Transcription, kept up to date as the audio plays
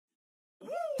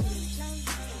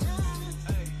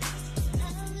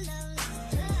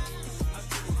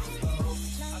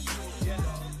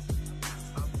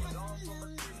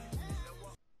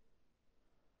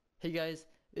Hey guys,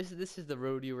 this is the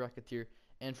Rodeo Racketeer,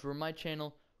 and for my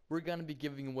channel, we're gonna be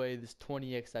giving away this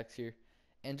 20XX here.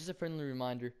 And just a friendly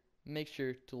reminder, make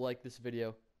sure to like this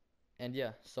video, and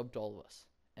yeah, sub to all of us.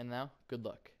 And now, good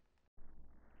luck.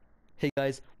 Hey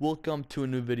guys, welcome to a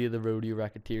new video of the Rodeo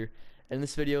Racketeer. And in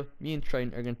this video, me and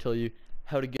Triton are gonna tell you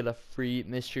how to get a free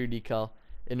mystery decal,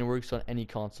 and it works on any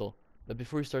console. But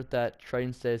before we start that,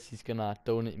 Triton says he's gonna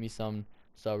donate me some,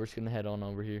 so we're just gonna head on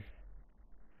over here.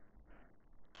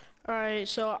 Alright,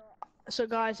 so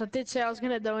guys, I did say I was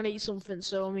gonna donate something,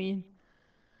 so I mean,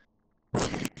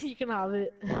 you can have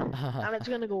it, and it's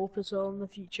gonna go up as well in the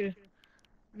future.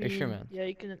 I Are you sure, mean, man? yeah,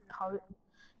 you can have it.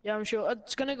 Yeah, I'm sure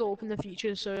it's gonna go up in the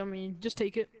future, so I mean, just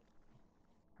take it.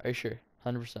 Are you sure?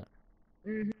 100%.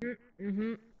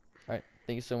 Mhm. Alright,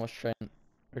 thank you so much, Trent.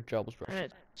 Our job was brushed.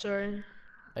 Alright, sorry.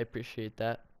 I appreciate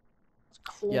that.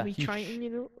 Call Yeah, me Triton, you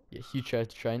know. huge shout out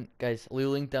to Trent. Guys, I'll leave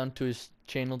a link down to his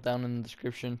channel down in the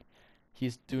description.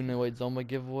 He's doing a White Zoma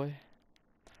giveaway.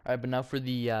 Alright, but now for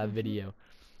the Mhm. video.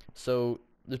 So,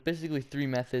 there's basically three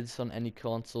methods on any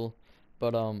console,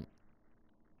 but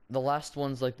the last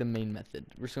one's like the main method.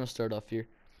 We're just gonna start off here.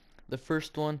 The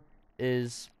first one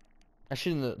is,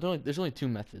 actually, there's only two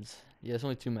methods. Yeah, there's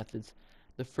only two methods.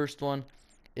 The first one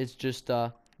is just,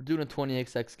 we're doing a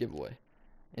 20XX giveaway.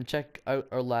 And check out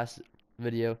our last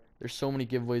video. There's so many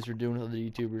giveaways we're doing with other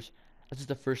YouTubers. That's just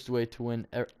the first way to win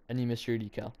any mystery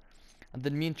decal. And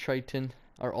then me and Triton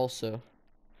are also,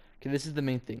 okay, this is the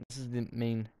main thing. This is the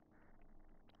main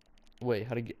way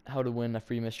how to win a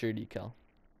free mystery decal.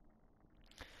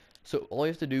 So all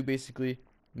you have to do, basically,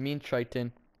 me and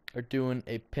Triton are doing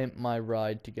a Pimp My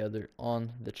Ride together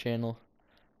on the channel,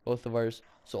 both of ours.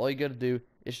 So all you gotta do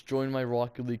is join my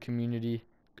Rocket League community.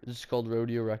 It's called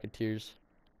Rodeo Racketeers,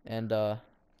 and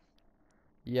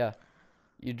yeah,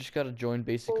 you just gotta join Oh,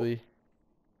 basically.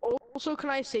 also, can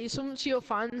I say something to your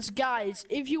fans, guys?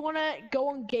 If you wanna go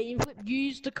on GameFlip,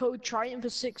 use the code Triton for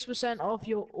 6% off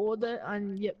your order,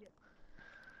 and yep.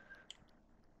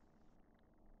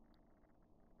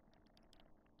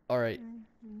 Alright,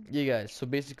 yeah guys, so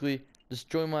basically just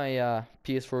join my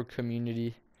PS4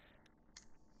 community.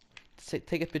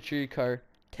 Take a picture of your car,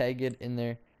 tag it in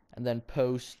there, and then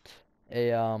post a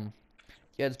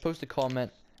yeah, just post a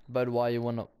comment about why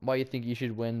you think you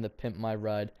should win the Pimp My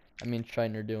Ride. I mean,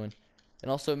 Triton are doing.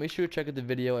 And also make sure to check out the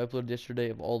video I uploaded yesterday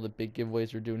of all the big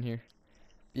giveaways we're doing here.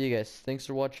 But yeah guys, thanks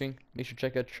for watching. Make sure to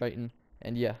check out Triton,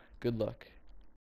 and yeah, good luck.